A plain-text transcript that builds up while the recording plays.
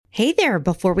Hey there,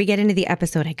 before we get into the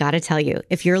episode, I gotta tell you,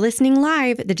 if you're listening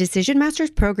live, the Decision Masters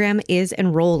program is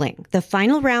enrolling. The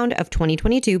final round of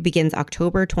 2022 begins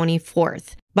October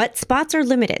 24th, but spots are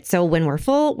limited, so when we're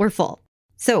full, we're full.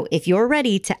 So if you're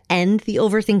ready to end the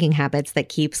overthinking habits that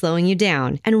keep slowing you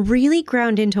down and really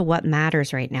ground into what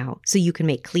matters right now so you can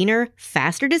make cleaner,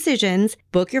 faster decisions,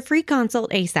 book your free consult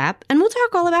ASAP, and we'll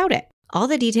talk all about it. All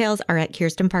the details are at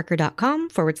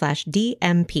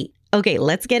kirstenparker.com/DMP. Okay,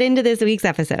 let's get into this week's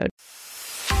episode.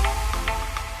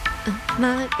 Oh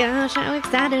my gosh, how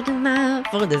excited am I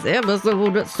for this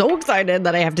episode. So excited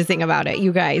that I have to sing about it.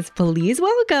 You guys, please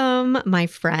welcome my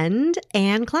friend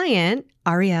and client,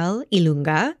 Ariell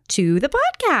Ilunga, to the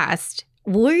podcast.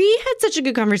 We had such a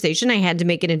good conversation, I had to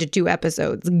make it into 2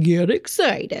 episodes. Get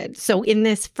excited. So in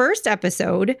this first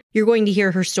episode, you're going to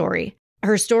hear her story.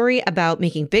 Her story about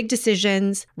making big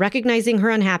decisions, recognizing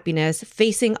her unhappiness,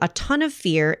 facing a ton of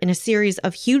fear in a series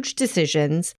of huge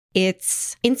decisions.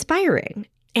 It's inspiring.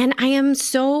 And I am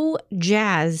so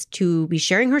jazzed to be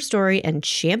sharing her story and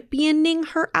championing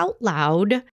her out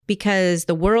loud because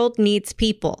the world needs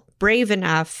people brave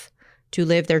enough to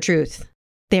live their truth.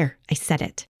 There, I said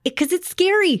it. Because it's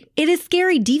scary. It is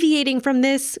scary deviating from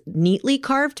this neatly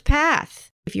carved path.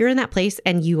 If you're in that place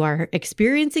and you are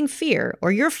experiencing fear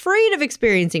or you're afraid of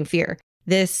experiencing fear,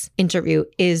 this interview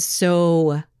is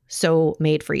so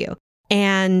made for you.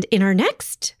 And in our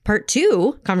next part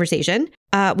 2 conversation,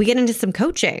 we get into some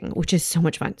coaching, which is so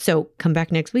much fun. So come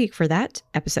back next week for that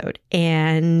episode.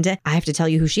 And I have to tell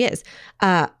you who she is.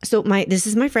 This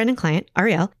is my friend and client,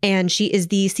 Ariell, and she is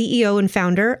the CEO and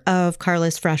founder of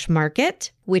Carla's Fresh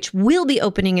Market, which will be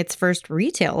opening its first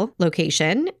retail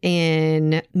location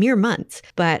in mere months.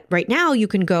 But right now you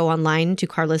can go online to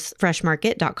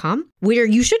carlasfreshmarket.com, where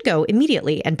you should go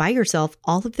immediately and buy yourself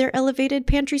all of their elevated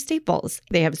pantry staples.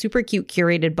 They have super cute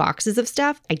curated boxes of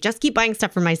stuff. I just keep buying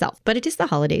stuff for myself, but it is the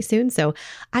holiday soon, so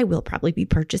I will probably be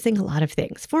purchasing a lot of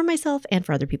things for myself and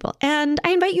for other people. And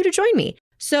I invite you to join me.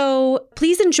 So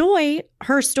please enjoy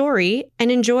her story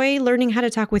and enjoy learning how to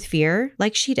talk with fear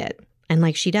like she did and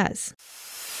like she does.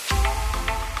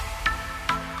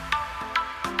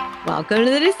 Welcome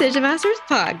to the Decision Masters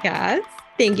podcast.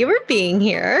 Thank you for being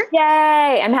here.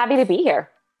 Yay. I'm happy to be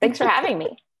here. Thanks for having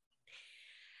me.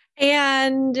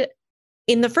 And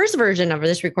in the first version of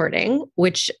this recording,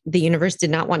 which the universe did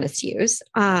not want us to use,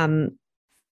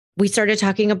 we started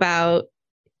talking about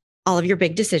all of your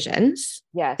big decisions.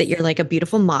 Yes. That you're like a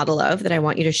beautiful model of, that I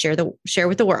want you to share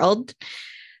with the world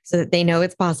so that they know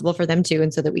it's possible for them too,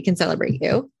 and so that we can celebrate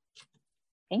you.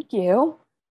 Thank you.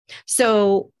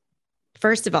 So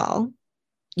first of all,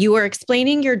 you were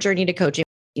explaining your journey to coaching.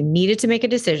 You needed to make a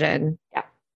decision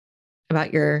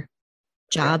about your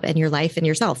job and your life and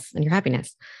yourself and your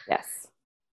happiness. Yes.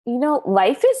 You know,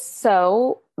 life is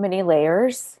so many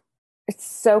layers. It's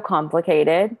so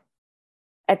complicated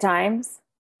at times.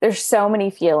 There's so many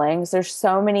feelings. There's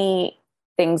so many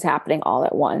things happening all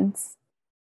at once.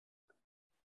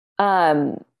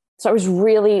 So I was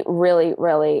really, really,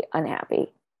 really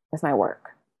unhappy with my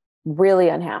work. Really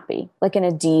unhappy, like in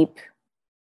a deep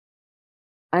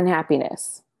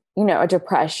unhappiness, a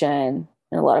depression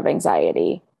and a lot of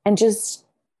anxiety and just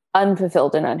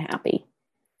unfulfilled and unhappy.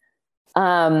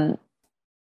 But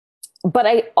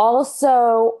I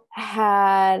also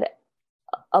had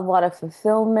a lot of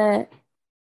fulfillment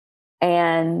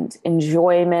and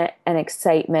enjoyment and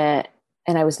excitement,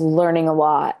 and I was learning a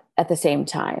lot at the same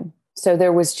time. So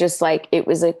there was just like, it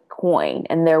was a coin,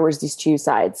 and there was these 2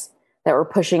 sides that were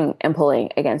pushing and pulling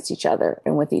against each other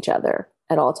and with each other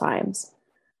at all times.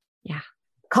 Yeah.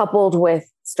 Coupled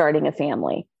with starting a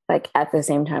family, like at the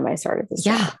same time I started this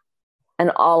job.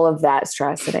 And all of that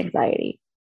stress and anxiety.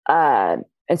 And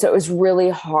so it was really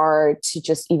hard to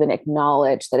just even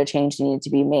acknowledge that a change needed to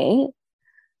be made.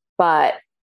 But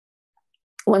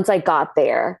once I got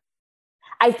there,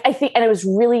 I think, and I was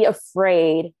really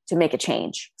afraid to make a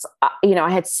change. So,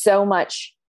 I had so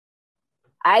much,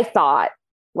 I thought,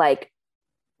 like,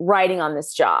 writing on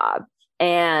this job,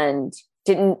 and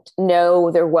didn't know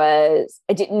I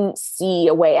didn't see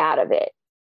a way out of it,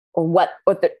 or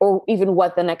even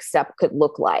what the next step could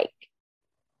look like.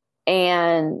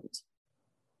 And,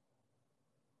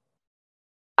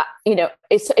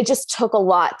 it just took a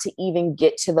lot to even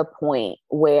get to the point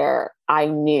where I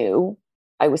knew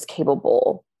I was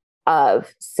capable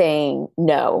of saying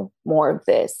no more of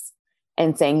this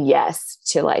and saying yes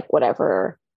to like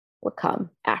whatever would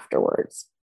come afterwards.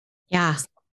 Yeah.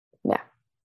 Yeah.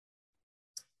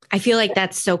 I feel like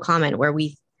that's so common where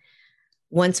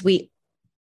once we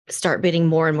start being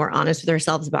more and more honest with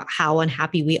ourselves about how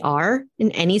unhappy we are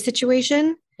in any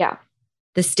situation, yeah,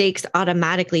 the stakes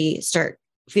automatically start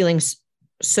feeling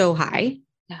so high.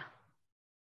 Yeah.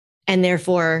 And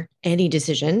therefore, any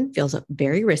decision feels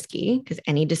very risky because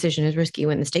any decision is risky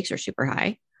when the stakes are super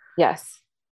high. Yes.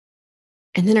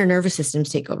 And then our nervous systems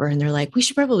take over and they're like, we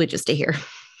should probably just stay here.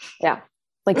 Yeah.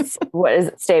 Like, what is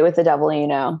it? Stay with the devil, you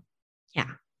know? Yeah.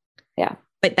 Yeah.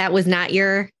 But that was not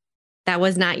your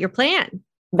plan.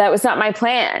 That was not my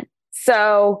plan.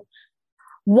 So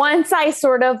once I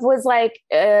sort of was like,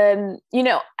 there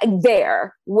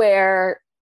where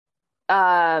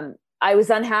I was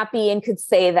unhappy and could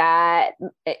say that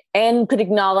and could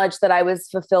acknowledge that I was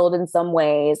fulfilled in some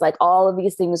ways, like all of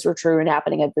these things were true and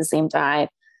happening at the same time.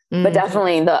 But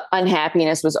definitely the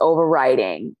unhappiness was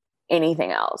overriding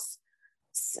anything else.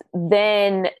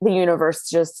 Then the universe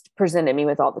just presented me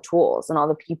with all the tools and all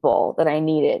the people that I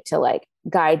needed to like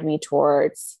guide me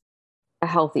towards a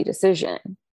healthy decision.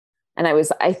 And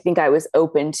I think I was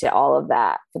open to all of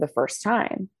that for the first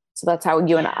time. So that's how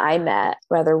you and I met,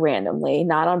 rather randomly,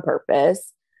 not on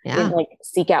purpose. Yeah. Didn't like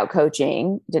seek out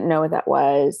coaching. Didn't know what that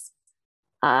was.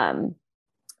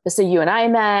 So you and I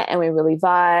met and we really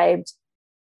vibed.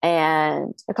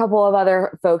 And a couple of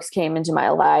other folks came into my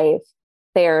life,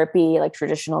 therapy, like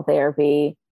traditional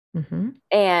therapy. Mm-hmm.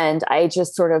 And I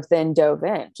just sort of then dove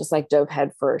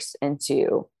headfirst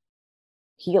into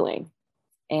healing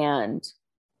and,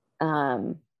 I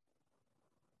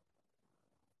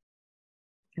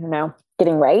don't know,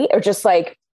 getting right or just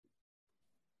like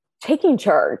taking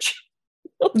charge.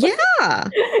 Yeah.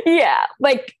 Yeah.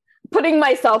 Like putting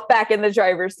myself back in the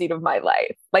driver's seat of my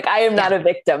life. Like I am not a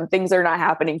victim. Things are not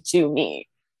happening to me.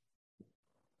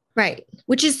 Right.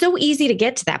 Which is so easy to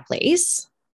get to that place.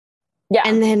 Yeah.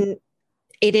 And then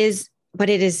it is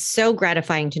so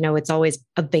gratifying to know it's always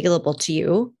available to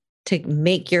you to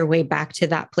make your way back to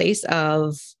that place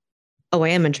of, oh, I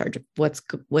am in charge of what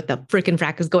the frickin'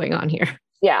 frack is going on here.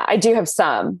 Yeah. I do have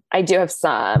some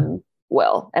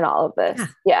will in all of this.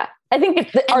 Yeah. I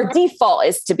think our default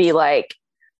is to be like,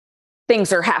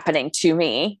 things are happening to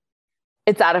me.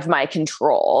 It's out of my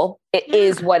control. It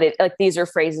is what it, like, these are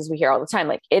phrases we hear all the time.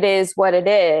 Like, it is what it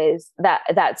is.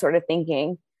 That sort of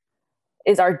thinking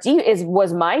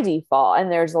was my default.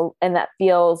 And that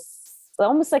feels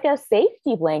almost like a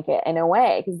safety blanket in a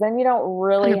way. Cause then you don't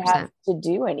really 100%. have to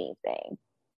do anything.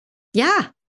 Yeah.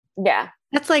 Yeah.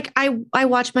 That's like, I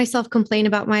watch myself complain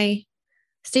about my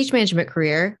stage management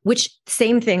career, which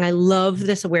same thing. I love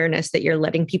this awareness that you're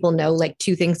letting people know, like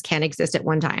two things can exist at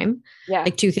one time. Yeah.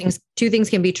 Like two things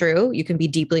can be true. You can be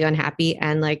deeply unhappy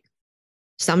and like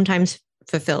sometimes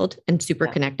fulfilled and super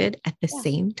connected at the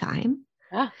same time.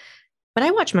 Yeah. But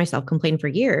I watched myself complain for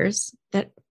years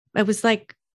that I was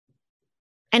like,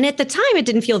 and at the time it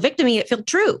didn't feel victim-y, it felt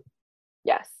true.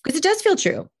 Yes. Because it does feel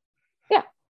true. Yeah.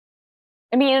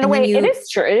 I mean, in a way, it is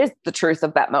true. It is the truth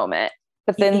of that moment.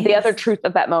 But then the other truth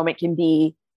of that moment can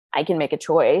be, I can make a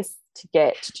choice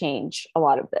to change a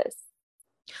lot of this.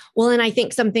 Well, and I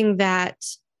think something that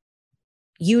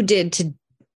you did to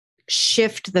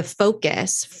shift the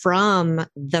focus from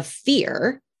the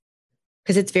fear,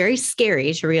 because it's very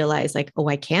scary to realize like, oh,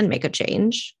 I can make a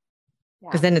change.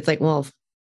 Because then it's like, well,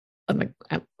 are we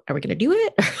going to do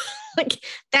it? Like,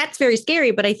 that's very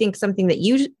scary. But I think something that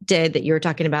you did that you were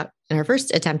talking about in our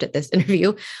first attempt at this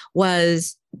interview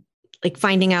was like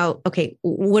finding out, okay,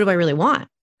 what do I really want?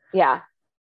 Yeah.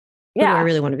 Who do I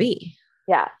really want to be?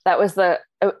 Yeah. That was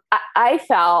I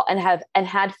felt and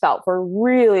had felt for a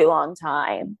really long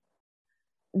time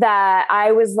that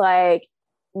I was like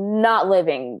not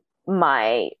living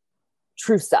my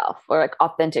true self or like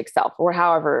authentic self or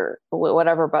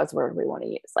whatever buzzword we want to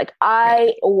use. Like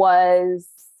I was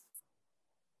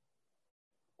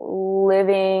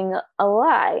living a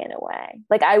lie in a way.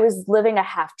 Like I was living a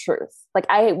half truth. Like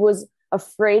I was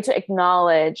afraid to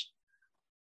acknowledge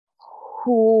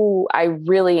who I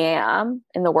really am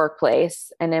in the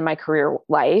workplace and in my career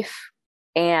life.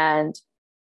 And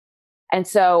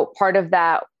so part of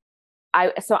that,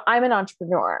 I'm an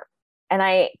entrepreneur and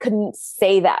I couldn't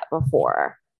say that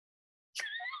before.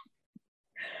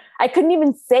 I couldn't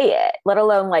even say it, let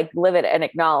alone like live it and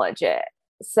acknowledge it.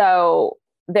 So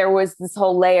there was this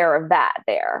whole layer of that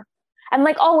there. And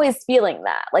like always feeling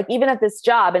that, like even at this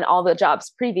job and all the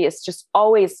jobs previous, just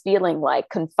always feeling like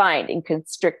confined and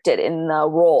constricted in the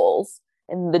roles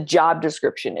in the job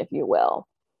description, if you will.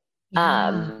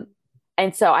 Yeah.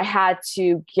 And so I had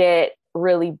to get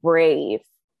really brave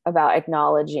about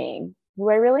acknowledging who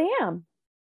I really am.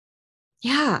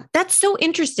 Yeah, that's so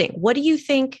interesting. What do you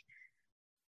think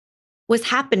was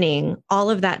happening all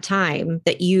of that time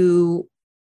that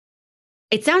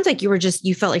it sounds like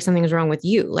you felt like something was wrong with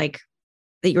you, like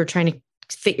that you were trying to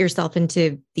fit yourself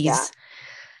into these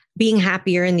being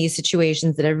happier in these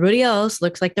situations that everybody else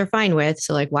looks like they're fine with.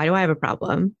 So like, why do I have a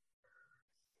problem?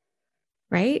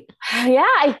 Right? Yeah,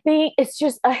 I think it's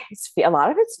just a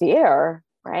lot of it's fear,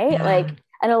 right? Yeah. Like,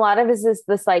 and a lot of it is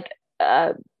this like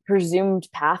presumed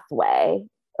pathway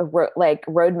of like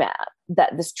roadmap,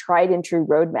 that this tried and true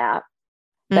roadmap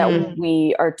that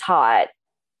we are taught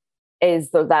is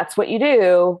that's what you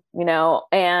do, you know,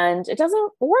 and it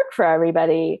doesn't work for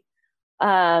everybody.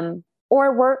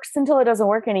 Or works until it doesn't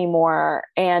work anymore.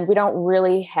 And we don't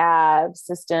really have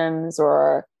systems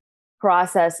or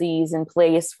processes in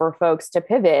place for folks to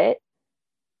pivot.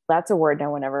 That's a word no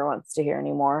one ever wants to hear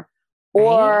anymore. Right.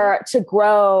 Or to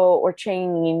grow or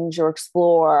change or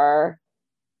explore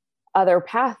other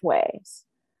pathways.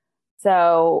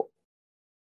 So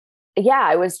yeah,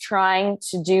 I was trying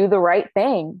to do the right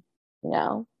thing, you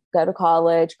know, go to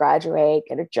college, graduate,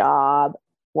 get a job,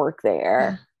 work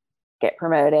there, get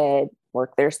promoted,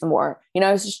 work there some more. You know,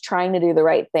 I was just trying to do the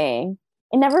right thing.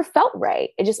 It never felt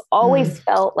right. It just always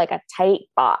felt like a tight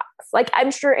box. Like,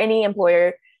 I'm sure any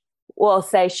employer will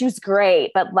say she was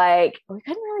great, but like, we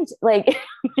couldn't really, like,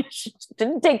 she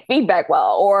didn't take feedback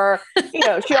well, or, you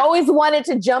know, she always wanted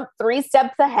to jump 3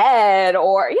 steps ahead,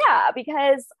 or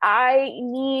because I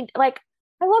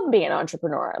love being an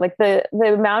entrepreneur. Like the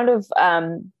amount of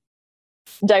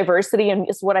diversity and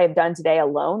just what I've done today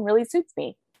alone really suits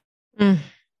me.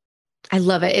 I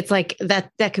love it. It's like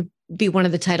that could be one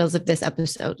of the titles of this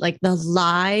episode, like the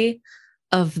lie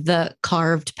of the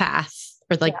carved path,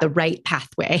 or like the right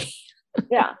pathway.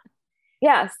 Yeah.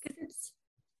 Yes.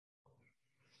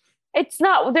 It's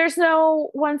not, there's no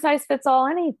one size fits all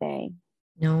anything.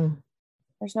 No.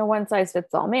 There's no one size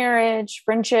fits all marriage,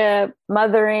 friendship,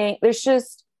 mothering. There's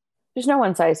no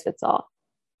one size fits all.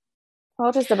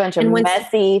 All just a bunch of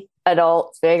messy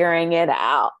adults figuring it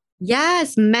out.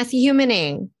 Yes. Messy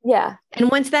humaning. Yeah. And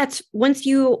once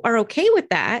you are okay with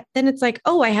that, then it's like,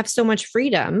 oh, I have so much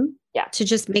freedom to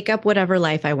just make up whatever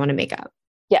life I want to make up.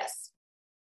 Yes.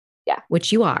 Yeah.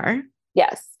 Which you are.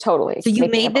 Yes, totally. So you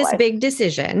made this big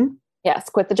decision. Yes.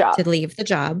 Quit the job. To leave the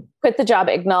job. Quit the job.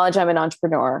 Acknowledge I'm an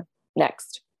entrepreneur.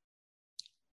 Next.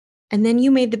 And then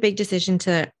you made the big decision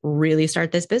to really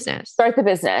start this business. Start the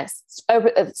business.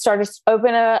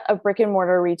 Open a brick and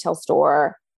mortar retail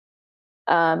store.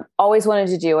 Always wanted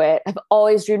to do it. I've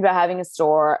always dreamed about having a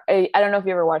store. I don't know if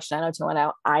you ever watched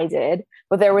 90210. I did,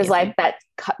 but there was like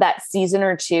that season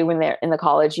or two when they're in the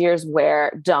college years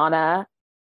where Donna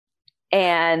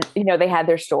and, you know, they had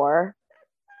their store.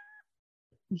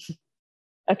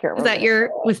 I can't remember.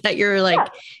 Was that your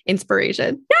like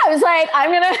inspiration? Yeah. I was like, I'm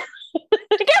going to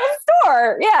get a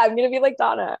store. Yeah. I'm going to be like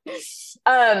Donna.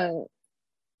 And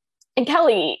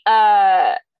Kelly,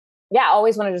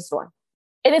 always wanted a store.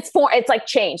 And it's like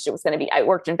changed. It was going to be, I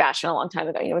worked in fashion a long time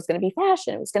ago. You know, it was going to be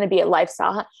fashion. It was going to be a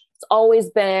lifestyle. It's always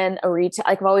been a retail.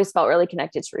 Like, I've always felt really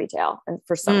connected to retail. And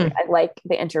for some reason, I like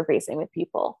the interfacing with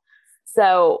people.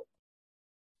 So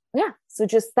so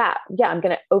just that. Yeah, I'm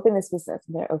going to open this business.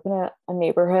 I'm going to open a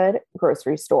neighborhood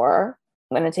grocery store.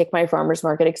 I'm going to take my farmer's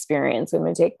market experience. I'm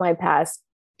going to take my past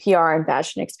PR and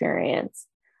fashion experience.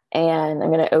 And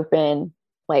I'm going to open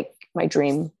like my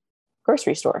dream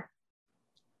grocery store.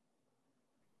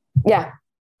 Yeah.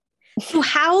 So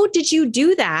how did you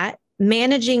do that,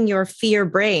 managing your fear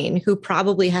brain, who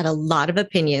probably had a lot of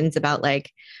opinions about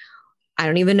like, I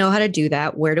don't even know how to do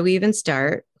that. Where do we even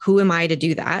start? Who am I to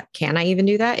do that? Can I even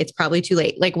do that? It's probably too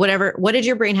late. Like whatever, what did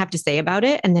your brain have to say about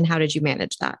it? And then how did you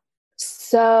manage that?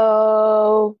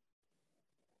 So,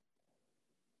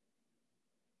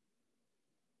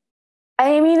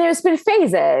 I mean, there's been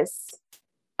phases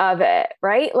of it,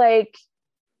 right? Like,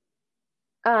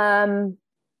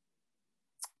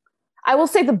 I will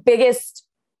say the biggest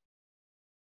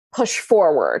push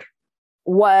forward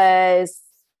was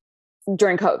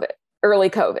during COVID, early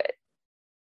COVID.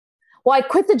 Well, I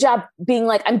quit the job being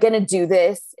like, I'm going to do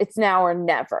this. It's now or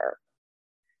never.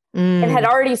 And had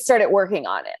already started working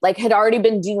on it. Like, had already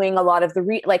been doing a lot of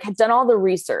had done all the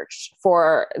research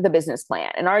for the business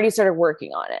plan and already started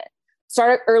working on it.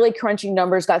 Started early crunching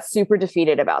numbers, got super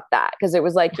defeated about that because it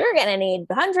was like, you're going to need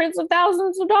hundreds of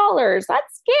thousands of dollars.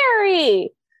 That's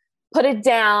scary. Put it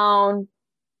down.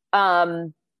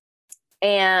 And,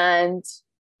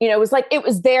 you know, it was like, it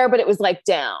was there, but it was like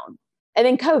down. And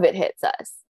then COVID hits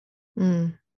us.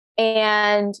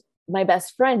 And my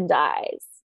best friend dies.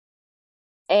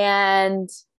 And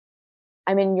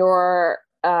I'm in your,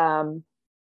 and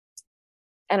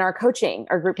our group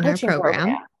coaching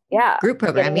program. Yeah. Group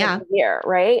program. Yeah. Here,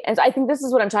 right. And I think this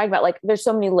is what I'm talking about. Like, there's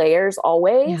so many layers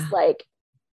always. Like,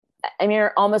 I mean,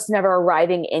 you're almost never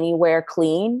arriving anywhere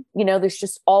clean. You know, there's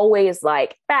just always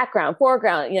like background,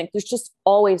 foreground, you know, there's just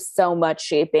always so much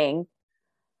shaping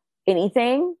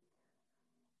anything.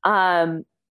 And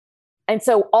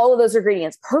so all of those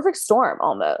ingredients, perfect storm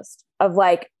almost of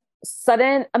like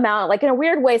sudden amount, like in a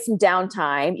weird way, some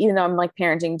downtime, even though I'm like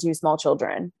parenting two small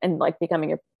children and like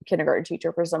becoming a kindergarten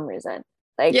teacher for some reason.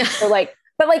 Like, yeah. So like,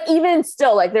 but like, even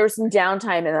still, like there was some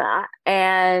downtime in that.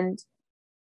 And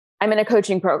I'm in a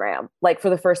coaching program, like for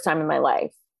the first time in my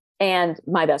life, and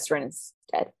my best friend is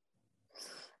dead.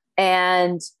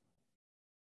 And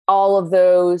all of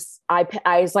those, I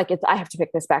was like, I have to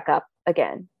pick this back up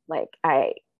again. Like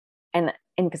and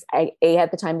because I, A, had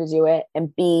the time to do it,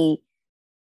 and B,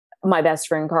 my best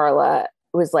friend Carla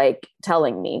was like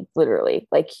telling me literally,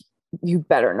 like, you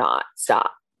better not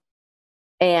stop.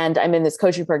 And I'm in this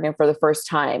coaching program for the first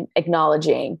time,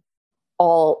 acknowledging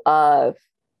all of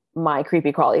my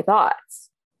creepy crawly thoughts.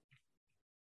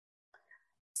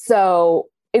 So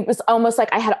it was almost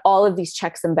like I had all of these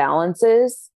checks and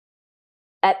balances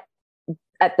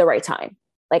at the right time.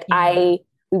 Like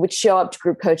we would show up to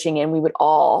group coaching and we would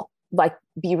all like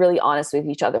be really honest with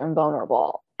each other and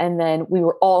vulnerable. And then we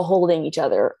were all holding each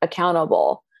other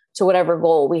accountable to whatever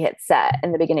goal we had set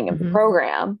in the beginning of the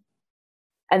program.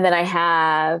 And then I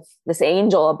have this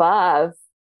angel above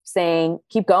saying,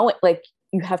 keep going. Like,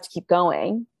 you have to keep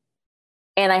going.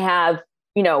 And I have,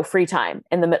 you know, free time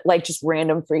like just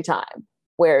random free time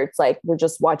where it's like, we're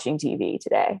just watching TV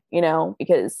today, you know,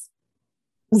 because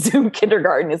Zoom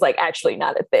kindergarten is like actually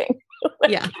not a thing.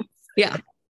 Yeah. Yeah.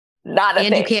 Not a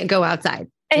thing. And you can't go outside.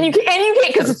 And you can't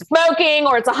because it's smoking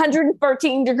or it's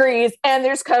 114 degrees and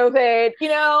there's COVID, you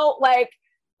know, like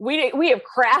we have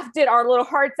crafted our little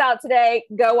hearts out today.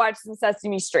 Go watch some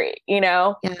Sesame Street, you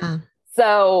know? Yeah.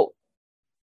 So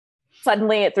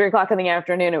suddenly at 3:00 in the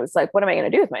afternoon, it was like, what am I going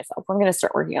to do with myself? I'm going to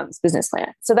start working on this business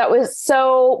plan.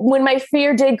 So when my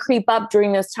fear did creep up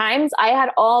during those times, I had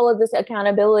all of this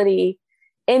accountability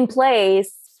in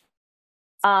place,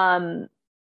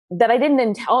 that I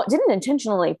didn't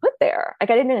intentionally put there. Like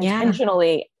I didn't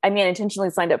intentionally, intentionally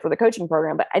signed up for the coaching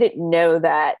program, but I didn't know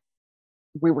that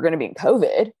we were going to be in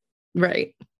COVID.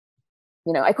 Right.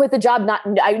 You know, I quit the job.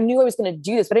 I knew I was going to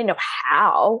do this, but I didn't know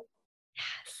how.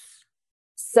 Yes.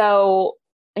 So,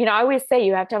 you know, I always say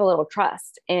you have to have a little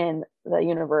trust in the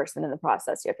universe, and in the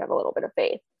process, you have to have a little bit of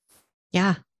faith.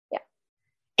 Yeah. Yeah.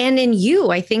 And in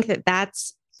you, I think that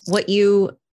that's what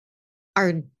you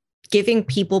are giving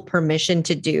people permission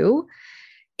to do,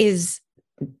 is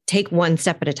take one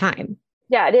step at a time.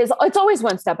 Yeah, it is. It's always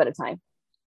one step at a time.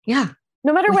 Yeah.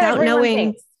 No matter what everyone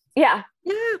thinks. Yeah.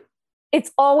 Yeah.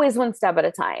 It's always one step at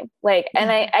a time. Like, and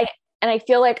I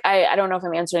feel like I don't know if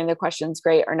I'm answering the questions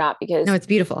great or not, because no, it's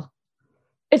beautiful.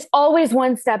 It's always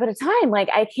one step at a time. Like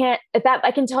I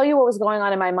can tell you what was going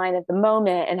on in my mind at the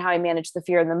moment and how I managed the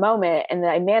fear in the moment. And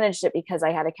that I managed it because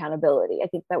I had accountability. I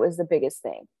think that was the biggest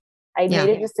thing. I made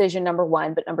a decision, number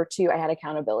one, but number two, I had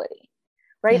accountability,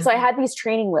 right? Yeah. So I had these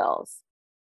training wheels.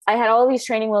 I had all these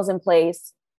training wheels in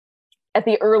place at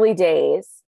the early days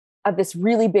of this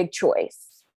really big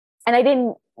choice. And I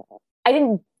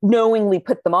didn't knowingly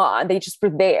put them on. They just were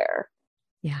there.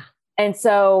 Yeah. And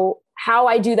so how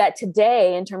I do that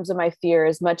today in terms of my fear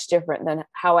is much different than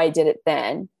how I did it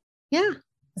then. Yeah.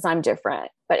 Because I'm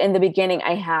different. But in the beginning,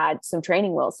 I had some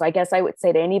training wheels. So I guess I would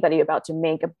say to anybody about to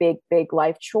make a big, big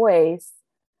life choice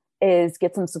is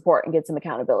get some support and get some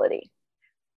accountability.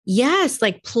 Yes.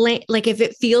 Like if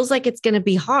it feels like it's going to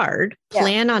be hard,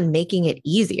 plan on making it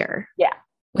easier. Yeah.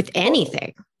 With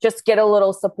anything. Just get a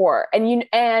little support. And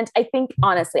I think,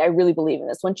 honestly, I really believe in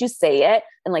this. Once you say it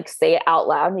and like say it out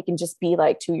loud, and you can just be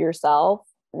like to yourself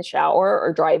in the shower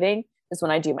or driving, is when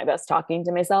I do my best talking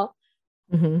to myself.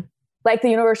 Mm-hmm. Like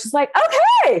the universe is like,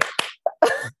 okay.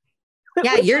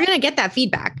 Yeah, you're going to get that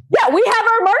feedback. Yeah, we have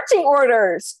our marching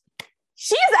orders.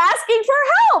 She's asking for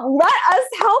help. Let us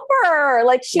help her.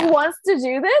 Like she wants to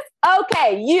do this.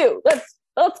 Okay,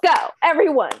 let's go.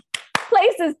 Everyone,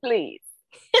 places, please.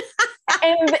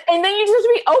 and then you just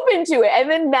be open to it. And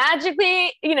then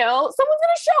magically, you know, someone's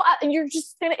going to show up and you're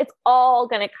just it's all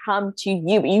going to come to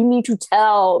you. But you need to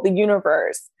tell the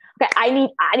universe, okay, I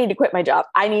need to quit my job.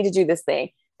 I need to do this thing.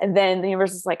 And then the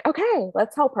universe is like, okay,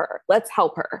 let's help her. Let's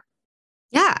help her.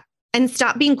 Yeah. And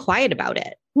stop being quiet about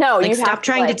it. No, like, stop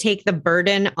trying to take the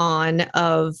burden on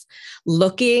of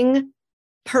looking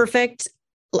perfect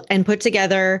and put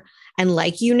together. And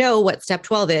like, you know what step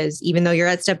 12 is, even though you're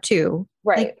at step 2,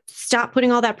 right? Like, stop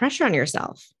putting all that pressure on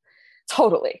yourself.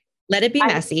 Totally. Let it be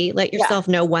messy. Let yourself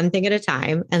know one thing at a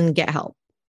time and get help.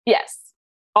 Yes.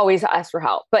 Always ask for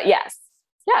help, but yes.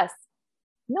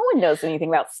 no one knows anything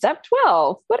about step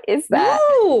 12. What is that?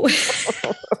 No.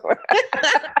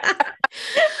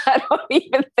 I don't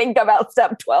even think about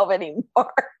step 12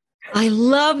 anymore. I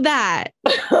love that.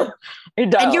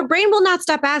 And your brain will not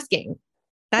stop asking.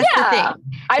 That's the thing.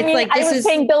 I mean, I was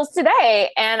paying bills today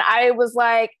and I was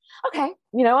like, okay,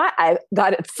 you know what? I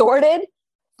got it sorted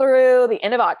through the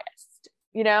end of August,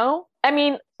 you know? I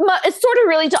mean, it's sorted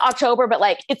really to October, but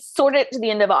like it's sorted to the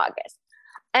end of August.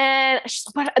 And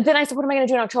then I said, what am I going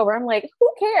to do in October? I'm like,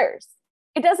 who cares?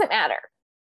 It doesn't matter.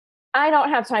 I don't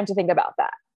have time to think about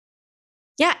that.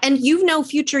 Yeah. And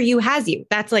future you has you.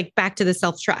 That's like back to the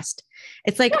self-trust.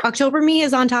 It's like October me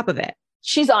is on top of it.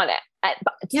 She's on it.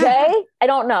 Today, I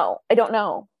don't know.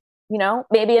 You know,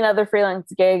 maybe another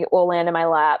freelance gig will land in my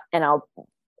lap and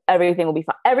everything will be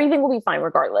fine. Everything will be fine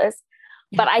regardless.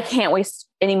 Yeah. But I can't waste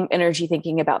any energy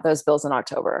thinking about those bills in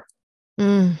October.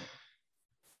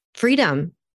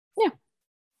 Freedom.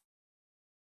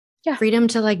 Yeah. Freedom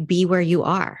to like be where you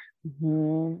are.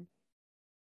 Mm-hmm.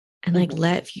 And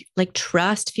like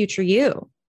trust future you.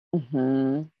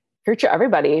 Mm-hmm. Future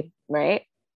everybody, right?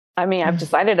 I mean, I've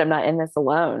decided I'm not in this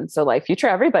alone. So like future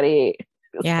everybody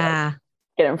get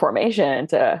information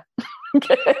to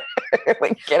get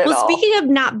it all. Speaking of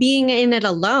not being in it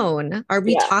alone, are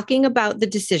we talking about the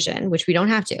decision, which we don't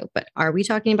have to, but are we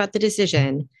talking about the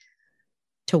decision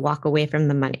to walk away from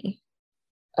the money?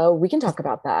 Oh, we can talk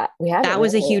about that. That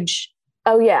was a huge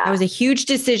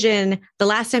decision. The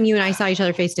last time you and I saw each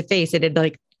other face to face, it had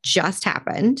like just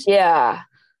happened. Yeah.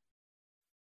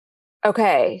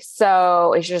 Okay.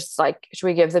 So it's just like, should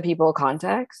we give the people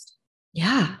context?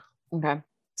 Yeah. Okay.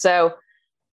 So,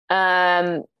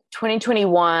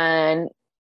 2021,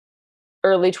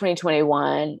 early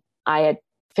 2021, I had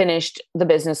finished the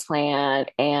business plan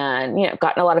and,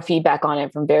 gotten a lot of feedback on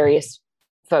it from various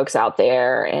folks out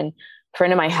there. And a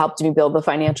friend of mine helped me build the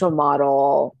financial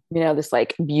model, this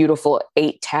like beautiful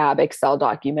 8-tab Excel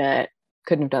document.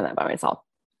 Couldn't have done that by myself.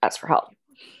 Asked for help.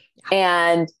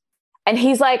 And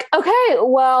he's like, okay,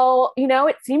 well,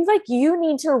 it seems like you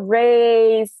need to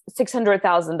raise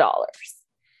 $600,000.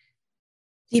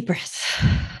 Deep breath.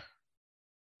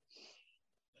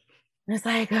 And it's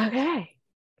like, okay,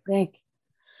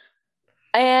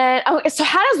 so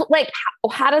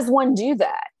how does one do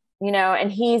that?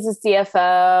 And he's a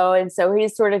CFO. And so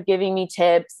he's sort of giving me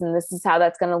tips and this is how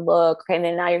that's going to look. Okay. And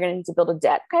then now you're going to need to build a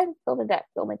debt. Okay. Build my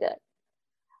debt.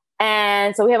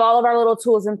 And so we have all of our little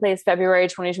tools in place, February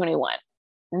 2021.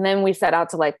 And then we set out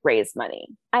to like raise money.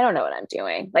 I don't know what I'm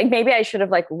doing. Like maybe I should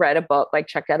have like read a book, like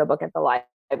checked out a book at the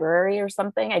library or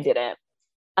something. I didn't.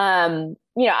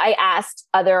 I asked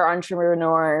other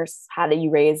entrepreneurs, how do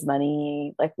you raise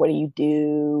money? Like, what do you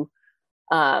do?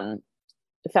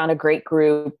 Found a great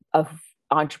group of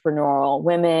entrepreneurial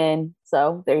women.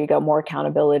 So there you go. More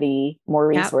accountability, more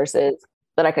resources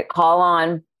that I could call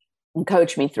on and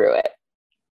coach me through it.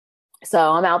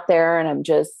 So I'm out there and I'm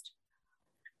just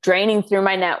draining through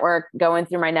my network, going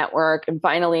through my network. And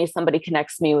finally somebody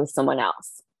connects me with someone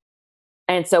else.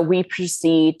 And so we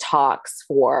proceed talks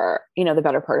for, the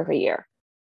better part of a year.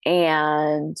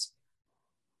 And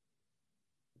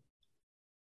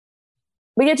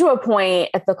we get to a point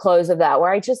at the close of that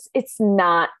where it's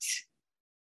not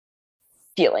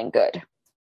feeling good.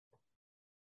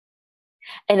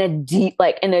 In a deep,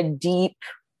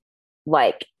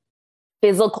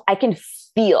 physical, I can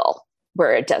feel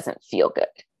where it doesn't feel good.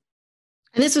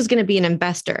 And this was going to be an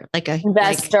investor, like a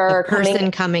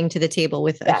person coming to the table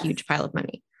with a huge pile of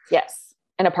money. Yes.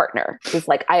 And a partner who's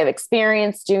like, I have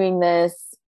experience doing this.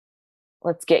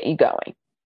 Let's get you going.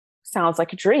 Sounds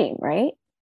like a dream, right?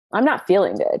 I'm not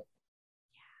feeling good.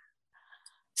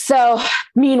 So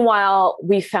meanwhile,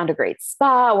 we found a great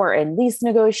spot. We're in lease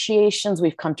negotiations.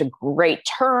 We've come to great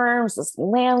terms. This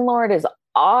landlord is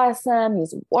awesome.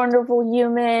 He's a wonderful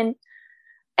human.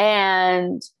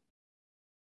 And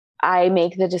I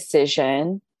make the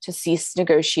decision to cease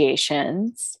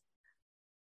negotiations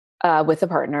with a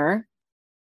partner.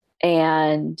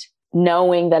 And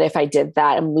knowing that if I did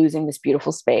that, I'm losing this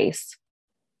beautiful space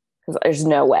because there's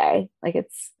no way. Like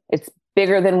it's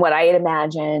bigger than what I had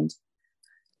imagined.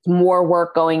 More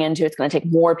work going into it. It's going to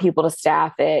take more people to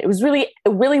staff it. It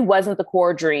really wasn't the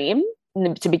core dream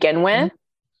to begin with,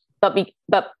 but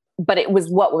it was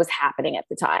what was happening at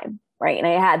the time. Right. And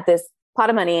I had this pot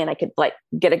of money and I could like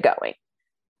get it going.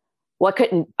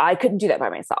 I couldn't do that by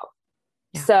myself.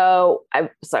 Yeah. So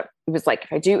it was like,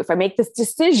 if I make this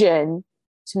decision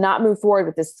to not move forward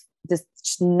with this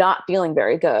just not feeling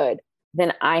very good,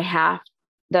 then I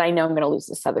know I'm going to lose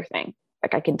this other thing.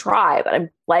 Like I can try, but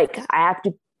I'm like, I have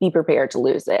to be prepared to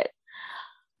lose it.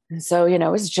 And so,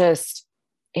 it was just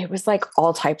it was like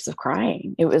all types of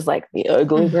crying. It was like the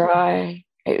ugly cry.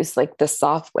 It was like the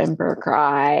soft whimper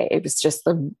cry. It was just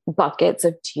the buckets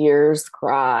of tears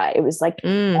cry. It was like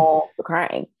all the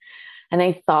crying. And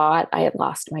I thought I had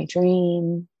lost my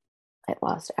dream. I'd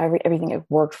lost everything I've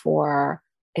worked for.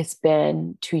 It's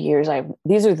been 2 years.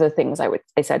 These are the things I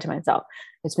said to myself.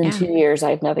 It's been 2 years.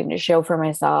 I have nothing to show for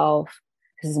myself.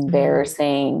 This is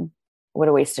embarrassing. What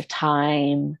a waste of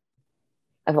time.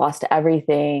 I've lost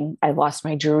everything. I've lost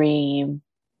my dream.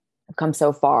 I've come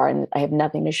so far and I have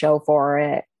nothing to show for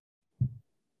it.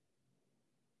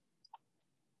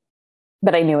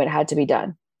 But I knew it had to be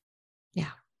done.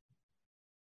 Yeah.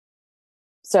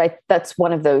 So that's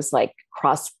one of those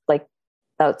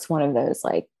that's one of those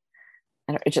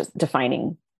it's just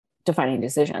defining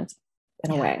decisions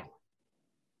in a way.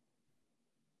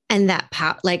 And that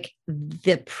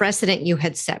the precedent you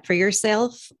had set for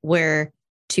yourself where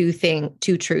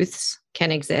two truths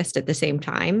can exist at the same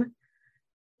time.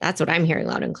 That's what I'm hearing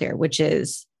loud and clear, which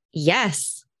is,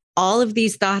 yes, all of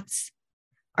these thoughts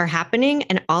are happening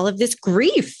and all of this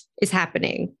grief is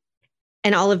happening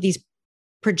and all of these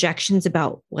projections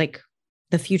about like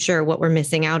the future, what we're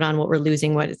missing out on, what we're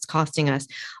losing, what it's costing us.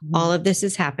 All of this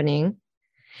is happening.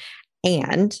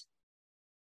 And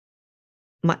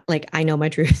I know my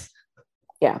truth.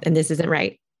 Yeah. And this isn't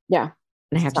right. Yeah.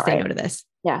 And I have to say no to this.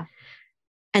 Yeah.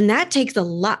 And that takes a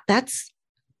lot.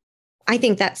 I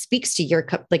think that speaks to your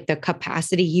the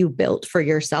capacity you built for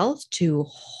yourself to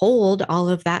hold all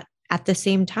of that at the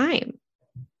same time.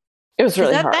 It was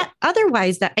really hard.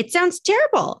 Otherwise, it sounds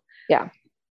terrible. Yeah.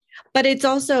 But it's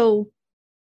also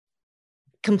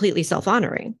completely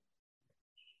self-honoring.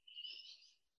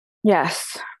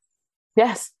 Yes.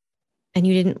 Yes. And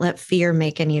you didn't let fear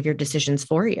make any of your decisions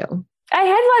for you. I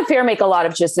had let fear make a lot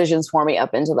of decisions for me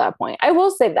up until that point. I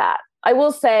will say that.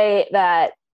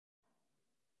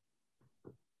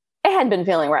 I hadn't been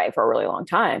feeling right for a really long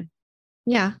time.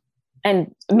 Yeah.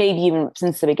 And maybe even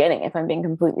since the beginning, if I'm being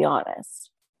completely honest.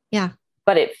 Yeah.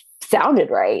 But it sounded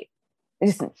right.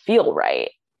 It didn't feel right.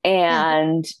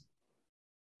 And,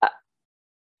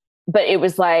 but it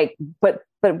was like, but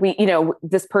we,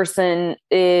 this person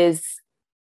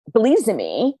believes in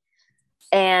me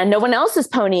and no one else is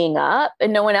ponying up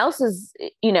and no one else is,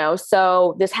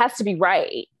 so this has to be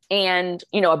right. And,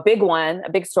 a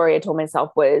big story I told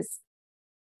myself was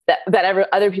that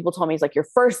other people told me is like, your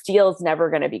first deal is never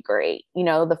going to be great.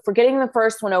 Getting the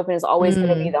first one open is always going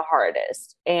to be the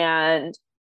hardest. And,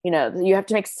 you have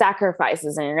to make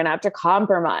sacrifices and you're going to have to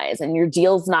compromise and your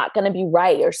deal's not going to be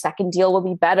right. Your second deal will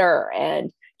be better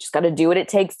and just got to do what it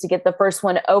takes to get the first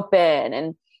one open.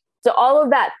 And so all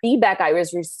of that feedback I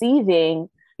was receiving,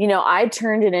 I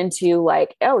turned it into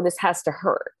like, oh, this has to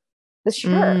hurt. This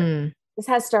should hurt. This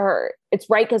has to hurt.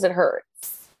 It's right because it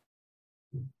hurts.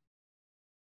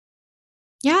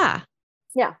 Yeah.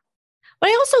 Yeah.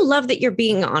 But I also love that you're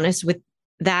being honest with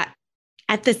that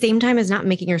at the same time as not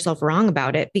making yourself wrong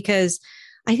about it, because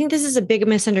I think this is a big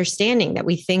misunderstanding that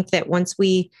we think that once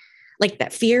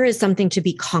that fear is something to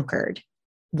be conquered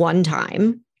one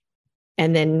time.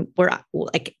 And then we're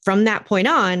like, from that point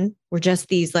on, we're just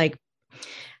these like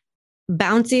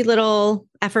bouncy little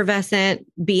effervescent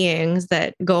beings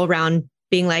that go around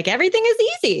being like, everything is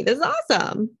easy. This is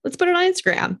awesome. Let's put it on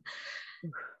Instagram.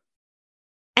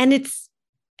 And it's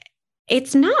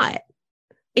not.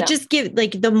 It just gives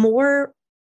the more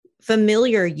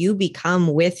familiar you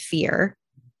become with fear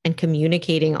and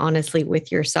communicating honestly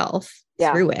with yourself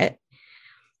through it,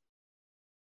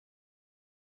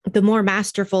 the more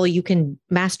masterfully you can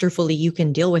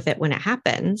deal with it when it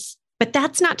happens. But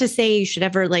that's not to say you should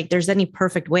ever there's any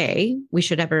perfect way we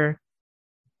should ever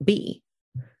be.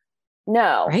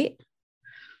 No. Right?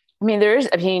 I mean,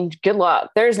 good luck.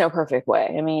 There's no perfect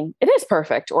way. I mean, it is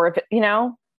perfect. Or if,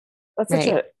 that's such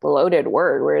a loaded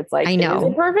word where it's like, I know. Is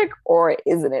it perfect or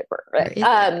isn't it perfect?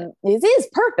 It is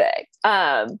perfect.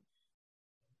 The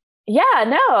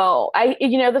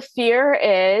fear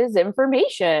is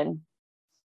information.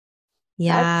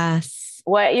 Yes. That's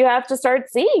what you have to start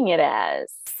seeing it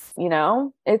as,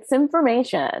 it's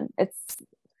information.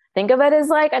 Think of it as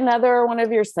like another one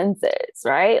of your senses,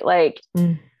 right? Like,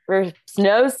 where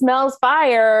snow smells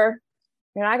fire,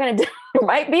 you're not going to, there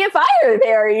might be a fire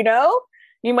there, you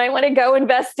might want to go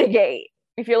investigate.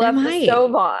 If you left the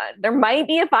stove on, there might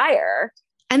be a fire.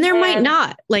 And there might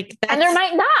not. And there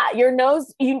might not. Your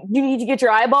nose, you need to get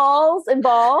your eyeballs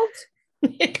involved.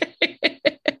 There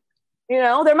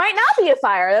might not be a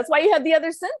fire. That's why you have the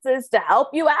other senses to help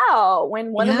you out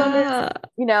when one of them is,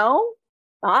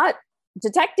 not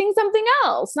detecting something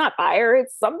else, not fire,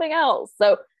 it's something else.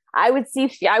 So I would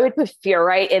put fear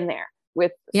right in there.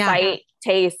 with sight,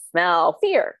 taste, smell,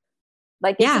 fear.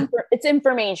 Like it's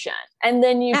information. And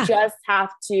then you just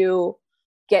have to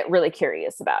get really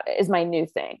curious about it is my new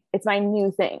thing. It's my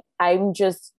new thing. I'm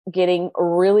just getting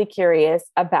really curious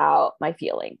about my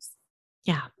feelings.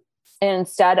 Yeah. And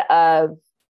instead of,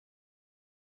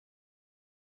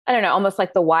 I don't know, almost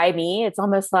like the why me, it's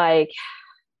almost like,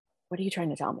 what are you trying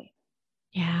to tell me?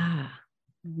 Yeah.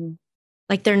 Mm-hmm.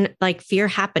 Like they're like fear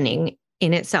happening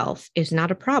in itself is not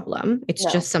a problem. It's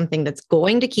just something that's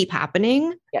going to keep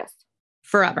happening. Yes.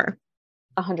 Forever.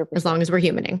 100%. As long as we're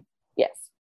humaning. Yes.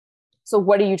 So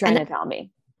what are you trying to tell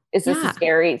me? Is this a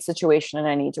scary situation and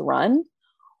I need to run?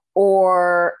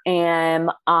 Or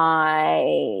am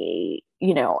I,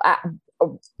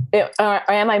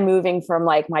 am I moving from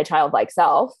like my childlike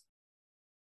self?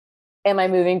 Am I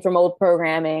moving from old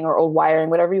programming or old wiring,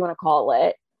 whatever you want to call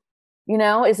it?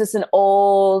 Is this an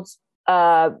old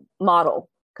model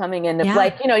coming into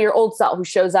like, your old self who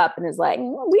shows up and is like,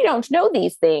 we don't know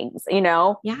these things,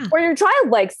 or your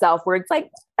childlike self where it's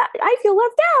like, I feel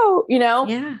left out,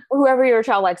 or whoever your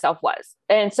childlike self was.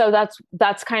 And so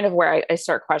that's kind of where I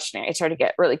start questioning. I start to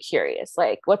get really curious,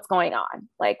 like what's going on?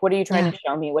 Like, what are you trying to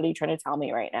show me? What are you trying to tell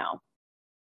me right now?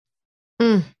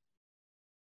 And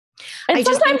I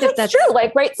sometimes it's true.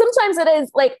 Like, right. Sometimes it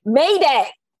is like Mayday.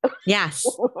 Yes.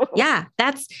 Yeah.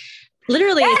 That's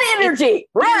literally that energy.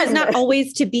 It's not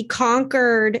always to be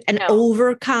conquered and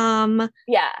overcome.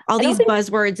 Yeah. All these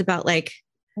buzzwords about like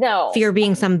fear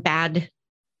being some bad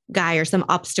guy or some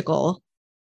obstacle.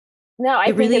 No,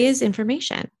 it really is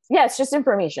information. Yeah, it's just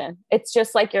information. It's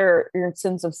just like your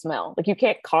sense of smell. Like you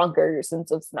can't conquer your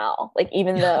sense of smell. Like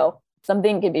even though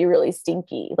something can be really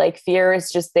stinky, like fear is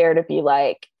just there to be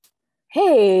like,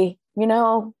 hey, we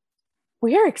are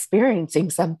experiencing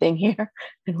something here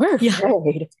and we're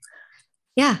afraid.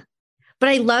 Yeah. But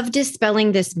I love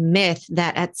dispelling this myth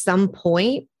that at some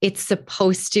point it's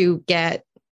supposed to get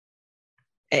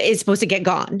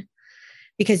gone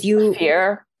because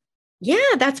fear.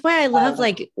 Yeah. That's why I love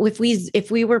like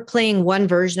if we were playing one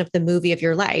version of the movie of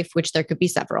your life, which there could be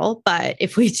several, but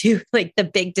if we do like the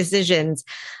big decisions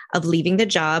of leaving the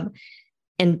job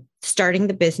and starting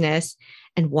the business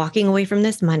and walking away from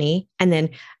this money, and then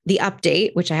the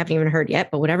update, which I haven't even heard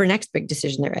yet, but whatever next big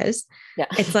decision there is,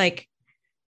 it's like,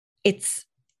 it's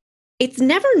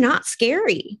never not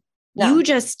scary. No. You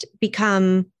just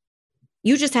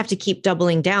have to keep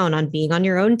doubling down on being on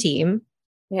your own team.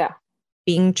 Yeah.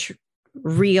 Being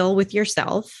real with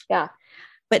yourself. Yeah.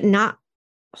 But not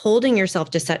holding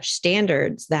yourself to such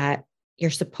standards that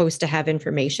you're supposed to have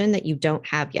information that you don't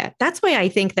have yet. That's why I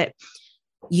think that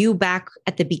you back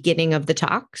at the beginning of the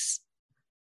talks,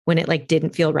 when it like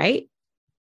didn't feel right,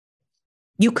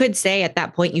 you could say at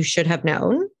that point you should have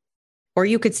known, or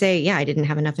you could say, yeah, I didn't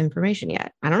have enough information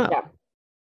yet. I don't know. Yeah.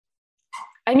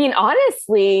 I mean,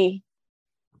 honestly,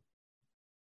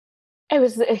 it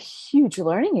was a huge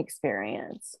learning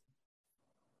experience.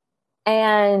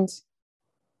 And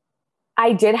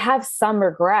I did have some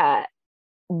regret,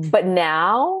 but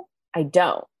now I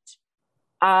don't.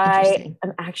 I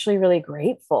am actually really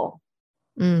grateful.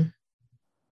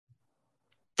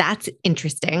 That's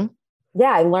interesting.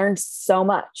 Yeah, I learned so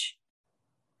much.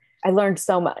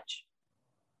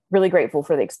 Really grateful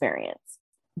for the experience.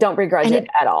 Don't begrudge it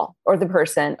at all, or the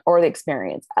person or the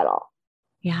experience at all.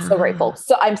 Yeah. So grateful.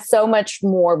 So I'm so much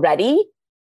more ready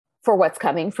for what's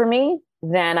coming for me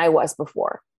than I was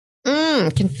before.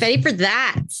 Confetti for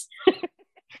that.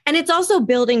 And it's also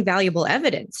building valuable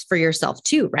evidence for yourself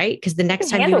too, right? Because the next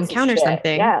time you encounter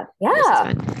something,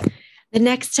 the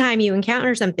next time you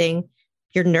encounter something,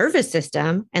 your nervous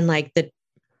system and like the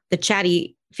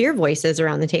chatty fear voices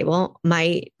around the table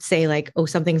might say like, oh,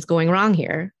 something's going wrong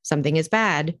here. Something is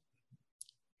bad.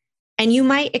 And you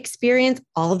might experience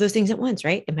all of those things at once,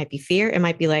 right? It might be fear. It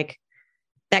might be like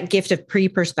that gift of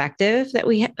pre-perspective that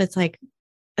we have. It's like,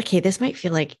 okay, this might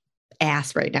feel like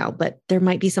ass right now, but there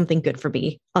might be something good for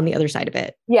me on the other side of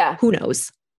it. Yeah. Who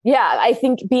knows? Yeah. I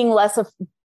think being less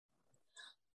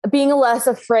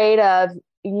afraid of,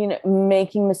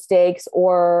 making mistakes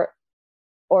or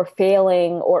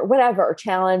failing or whatever, or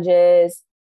challenges,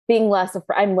 I'm less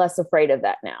afraid of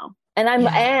that now. And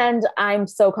I'm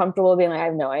so comfortable being like, I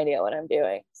have no idea what I'm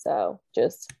doing. So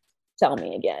just tell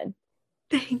me again.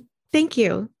 Thank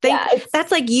you.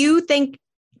 That's like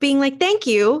being like, thank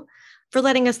you for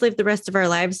letting us live the rest of our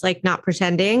lives, like not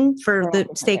pretending for the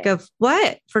sake of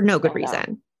what? For no good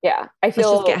reason. Yeah. Let's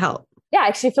just get help. Yeah. I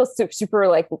actually feel super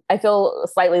like, I feel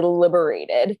slightly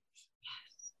liberated.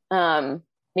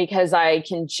 Because I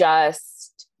can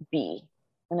just be,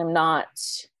 and I'm not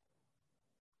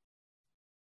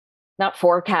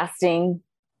forecasting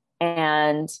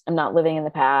and I'm not living in the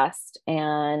past,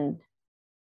 and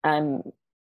I'm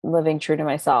living true to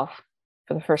myself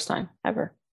for the first time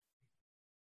ever.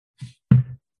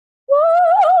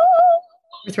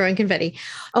 We're throwing confetti.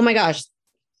 Oh my gosh.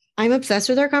 I'm obsessed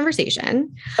with our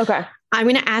conversation. Okay. I'm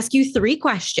going to ask you 3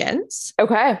 questions.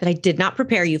 Okay. That I did not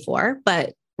prepare you for,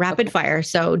 but rapid fire.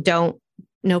 So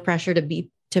no pressure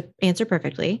to answer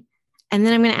perfectly. And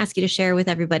then I'm going to ask you to share with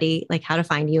everybody like how to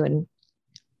find you and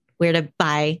where to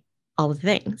buy all the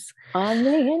things on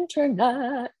the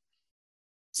internet.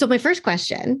 So my first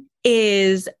question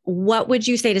is, what would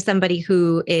you say to somebody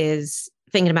who is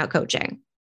thinking about coaching?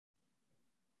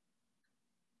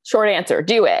 Short answer,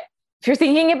 do it. If you're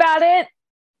thinking about it,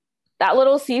 that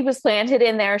little seed was planted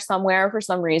in there somewhere for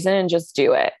some reason, and just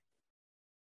do it.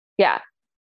 Yeah.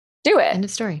 Do it. End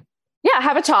of story. Yeah.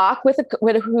 Have a talk with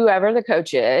whoever the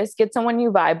coach is, get someone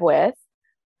you vibe with.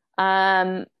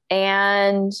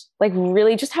 And like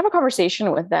really just have a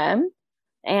conversation with them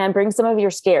and bring some of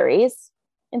your scaries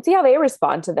and see how they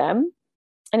respond to them.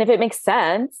 And if it makes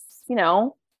sense,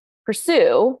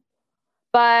 pursue.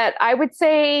 But I would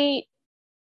say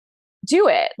do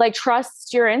it. Like,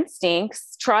 trust your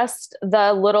instincts, trust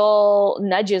the little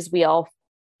nudges we all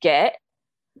get.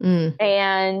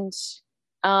 And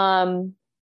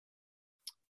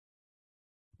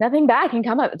nothing bad can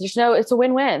come of it. It's a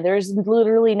win-win. There's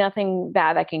literally nothing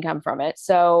bad that can come from it.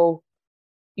 So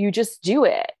you just do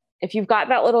it. If you've got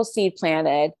that little seed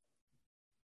planted,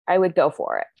 I would go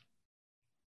for it.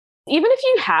 Even if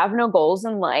you have no goals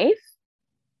in life,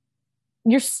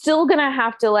 you're still going to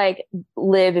have to like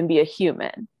live and be a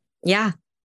human. Yeah.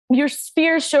 Your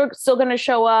fears still going to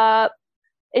show up.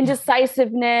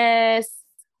 Indecisiveness,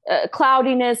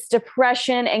 cloudiness,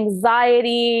 depression,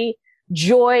 anxiety,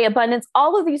 joy, abundance,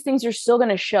 all of these things are still going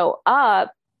to show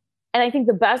up. And I think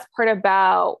the best part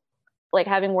about like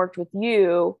having worked with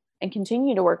you and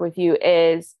continue to work with you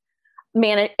is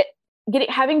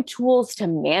having tools to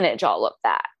manage all of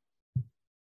that.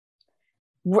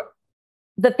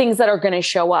 The things that are going to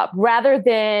show up rather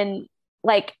than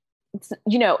like,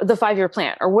 the 5-year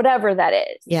plan or whatever that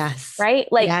is. Yes. Right?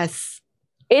 Like, yes.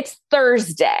 It's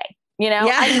Thursday,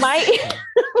 yes.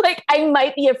 I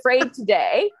might be afraid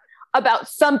today about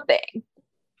something.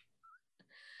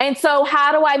 And so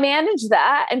how do I manage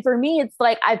that? And for me, it's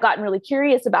like, I've gotten really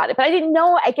curious about it, but I didn't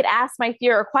know I could ask my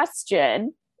fear a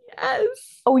question a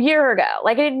year ago.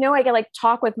 Like, I didn't know I could like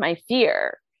talk with my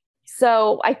fear.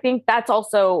 So I think that's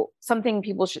also something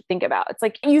people should think about. It's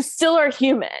like, you still are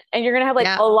human and you're going to have like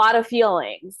a lot of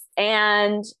feelings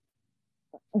and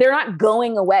they're not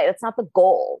going away. That's not the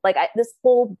goal. Like this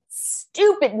whole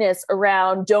stupidness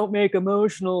around don't make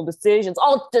emotional decisions.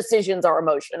 All decisions are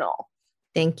emotional.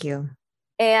 Thank you.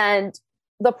 And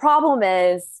the problem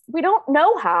is we don't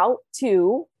know how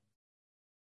to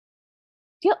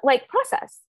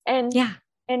process and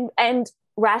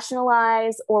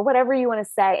rationalize, or whatever you want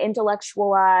to say,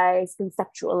 intellectualize,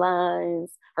 conceptualize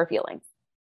our feelings,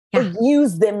 or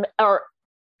use them or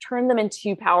turn them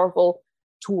into powerful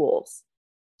tools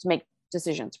to make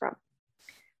decisions from.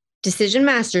 Decision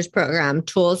Masters Program,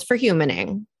 Tools for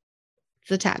Humaning. It's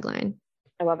the tagline.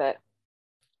 I love it.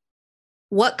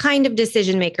 What kind of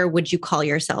decision maker would you call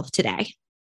yourself today?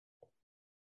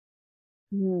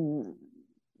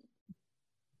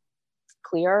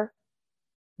 Clear.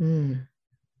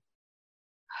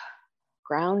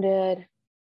 Grounded.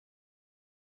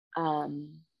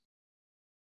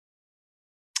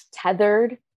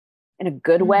 Tethered in a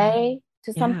good way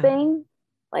to something.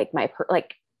 Like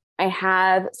I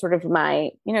have sort of my,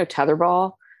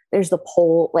 tetherball. There's the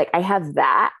pole. Like I have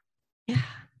that. Yeah.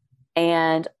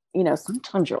 And,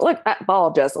 sometimes you're like that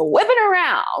ball just whipping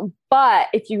around, but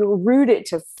if you root it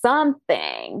to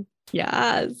something,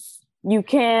 yes, you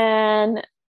can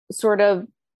sort of,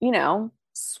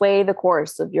 sway the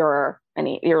course of your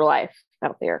life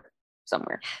out there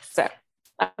somewhere. So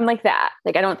I'm like that.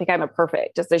 Like, I don't think I'm a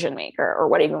perfect decision maker or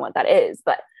what that is,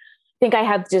 but I think I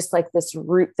have just like this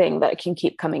root thing that I can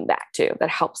keep coming back to that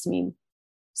helps me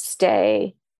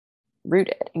stay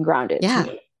rooted and grounded. Yeah.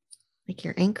 Like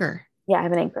your anchor. Yeah. I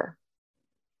have an anchor.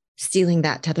 Stealing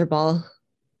that tetherball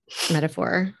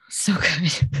metaphor. So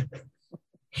good.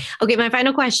 Okay. My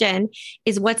final question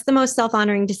is, what's the most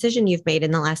self-honoring decision you've made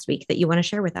in the last week that you want to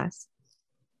share with us?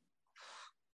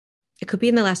 It could be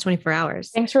in the last 24 hours.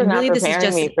 Thanks for not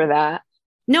preparing me for that.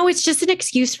 No, it's just an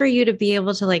excuse for you to be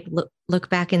able to like look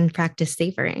back and practice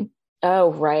savoring.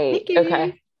 Oh, right.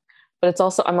 Okay. But it's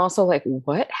also, I'm also like,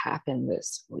 what happened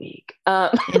this week?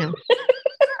 I know.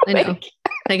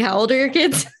 Like, how old are your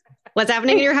kids? What's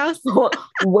happening in your house?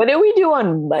 What did we do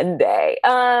on Monday?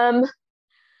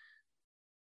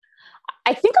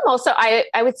 I think I'm also, I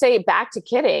would say back to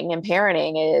kidding and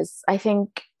parenting is, I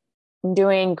think I'm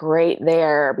doing great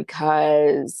there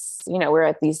because, we're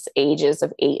at these ages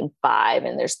of 8 and 5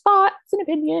 and there's thoughts and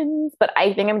opinions, but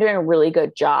I think I'm doing a really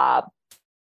good job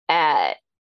at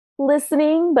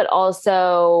listening, but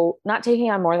also not taking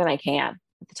on more than I can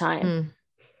at the time.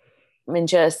 I mean,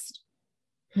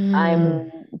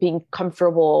 I'm being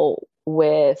comfortable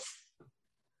with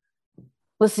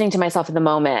listening to myself in the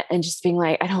moment and just being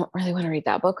like, I don't really want to read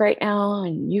that book right now.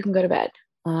 And you can go to bed.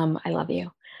 I love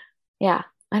you. Yeah.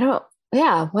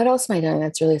 What else am I doing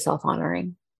that's really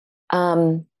self-honoring?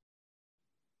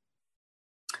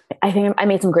 I think I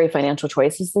made some great financial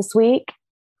choices this week,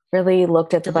 really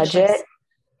looked at the budget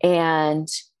and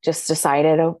just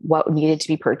decided what needed to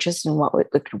be purchased and what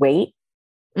could wait.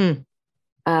 We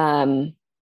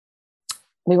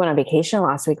went on vacation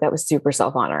last week. That was super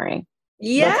self-honoring.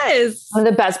 Yes. One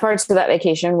of the best parts of that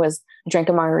vacation was I drank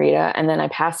a margarita and then I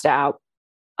passed out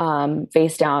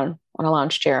face down on a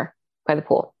lounge chair by the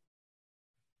pool.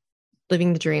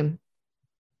 Living the dream.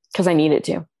 Because I needed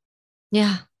to.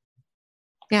 Yeah.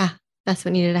 Yeah. That's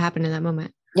what needed to happen in that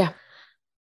moment. Yeah.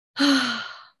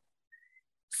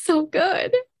 So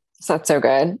good. So that's so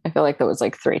good. I feel like that was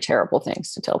like 3 terrible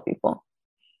things to tell people.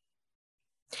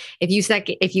 If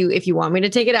you want me to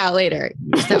take it out later,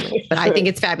 you tell me. But I think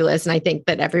it's fabulous. And I think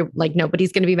that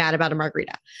nobody's going to be mad about a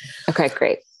margarita. Okay,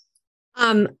 great.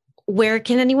 Where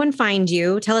can anyone find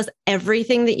you? Tell us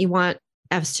everything that you want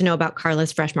us to know about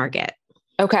Carla's Fresh Market.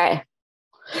 Okay.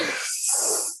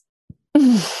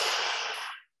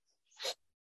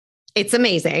 It's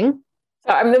amazing.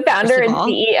 So I'm the founder and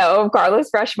CEO of Carla's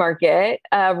Fresh Market,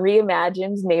 a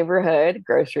reimagined neighborhood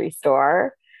grocery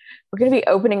store. We're going to be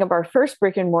opening up our first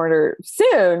brick and mortar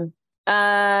soon,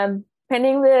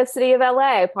 pending the city of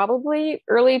LA, probably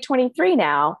early 23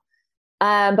 now.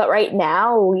 But right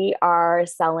now we are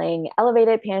selling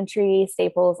elevated pantry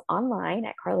staples online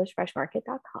at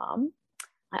carlosfreshmarket.com.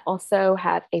 I also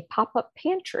have a pop-up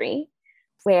pantry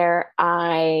where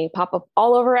I pop up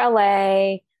all over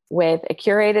LA with a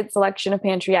curated selection of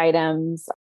pantry items.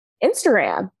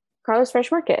 Instagram, Carla's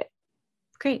Fresh Market.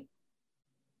 Great.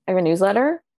 I have a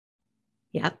newsletter.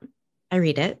 Yep. I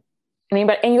read it.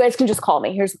 And you guys can just call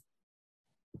me.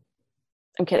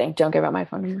 I'm kidding. Don't give out my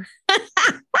phone number.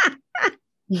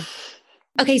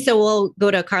 Okay. So we'll go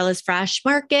to Carla's Fresh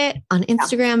Market on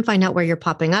Instagram, find out where you're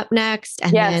popping up next,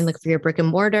 and then look for your brick and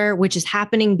mortar, which is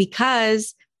happening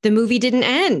because the movie didn't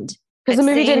end. Because the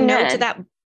movie didn't end. To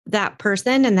that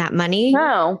person and that money.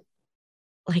 No.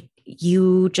 Like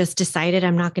you just decided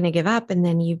I'm not going to give up. And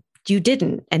then you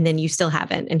didn't. And then you still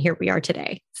haven't. And here we are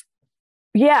today.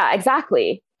 Yeah,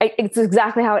 exactly. It's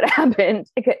exactly how it happened.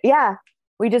 Yeah,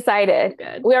 we decided.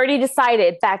 Good. We already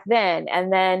decided back then.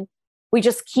 And then we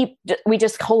just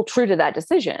hold true to that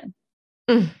decision.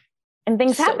 And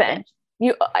things happened.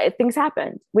 Things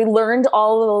happened. We learned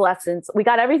all of the lessons. We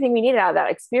got everything we needed out of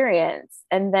that experience.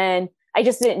 And then I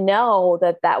just didn't know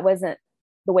that wasn't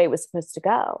the way it was supposed to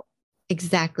go.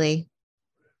 Exactly.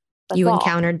 You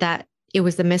encountered that. It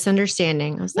was the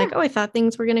misunderstanding. I was like, I thought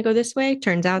things were going to go this way.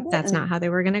 Turns out that's not how they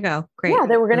were going to go. Great. Yeah,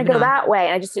 they were going to go that way.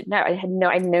 And I just didn't know.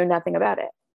 I knew nothing about it.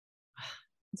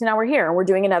 So now we're here and we're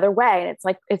doing another way. And it's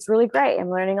like, it's really great. I'm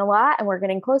learning a lot and we're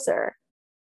getting closer.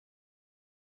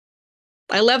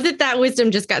 I love that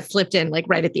wisdom just got slipped in like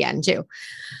right at the end too.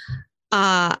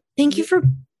 Thank you for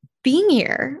being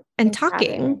here and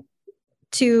talking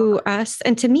to us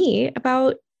and to me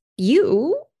about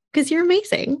you, because you're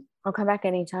amazing. I'll come back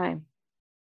anytime.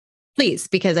 Please,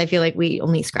 because I feel like we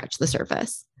only scratched the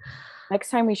surface. Next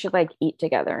time we should eat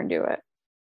together and do it.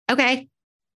 Okay.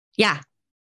 Yeah.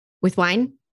 With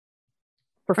wine?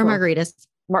 Or margaritas?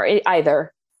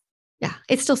 Either. Yeah.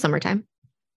 It's still summertime.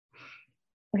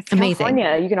 It's amazing.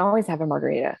 California. You can always have a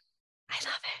margarita. I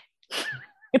love it.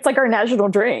 It's like our national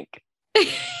drink.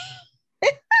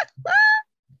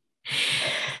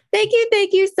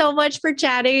 Thank you so much for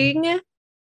chatting.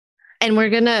 And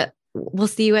we'll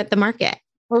see you at the market.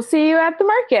 We'll see you at the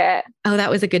market. Oh, that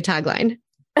was a good tagline.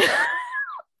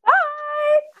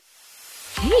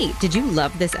 Hey, did you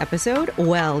love this episode?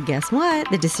 Well, guess what?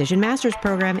 The Decision Masters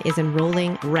program is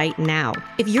enrolling right now.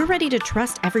 If you're ready to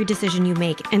trust every decision you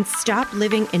make and stop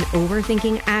living in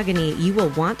overthinking agony, you will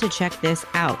want to check this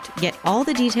out. Get all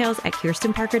the details at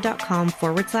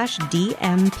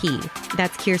kirstenparker.com/DMP.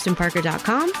 That's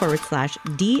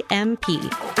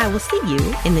kirstenparker.com/DMP. I will see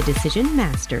you in the Decision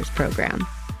Masters program.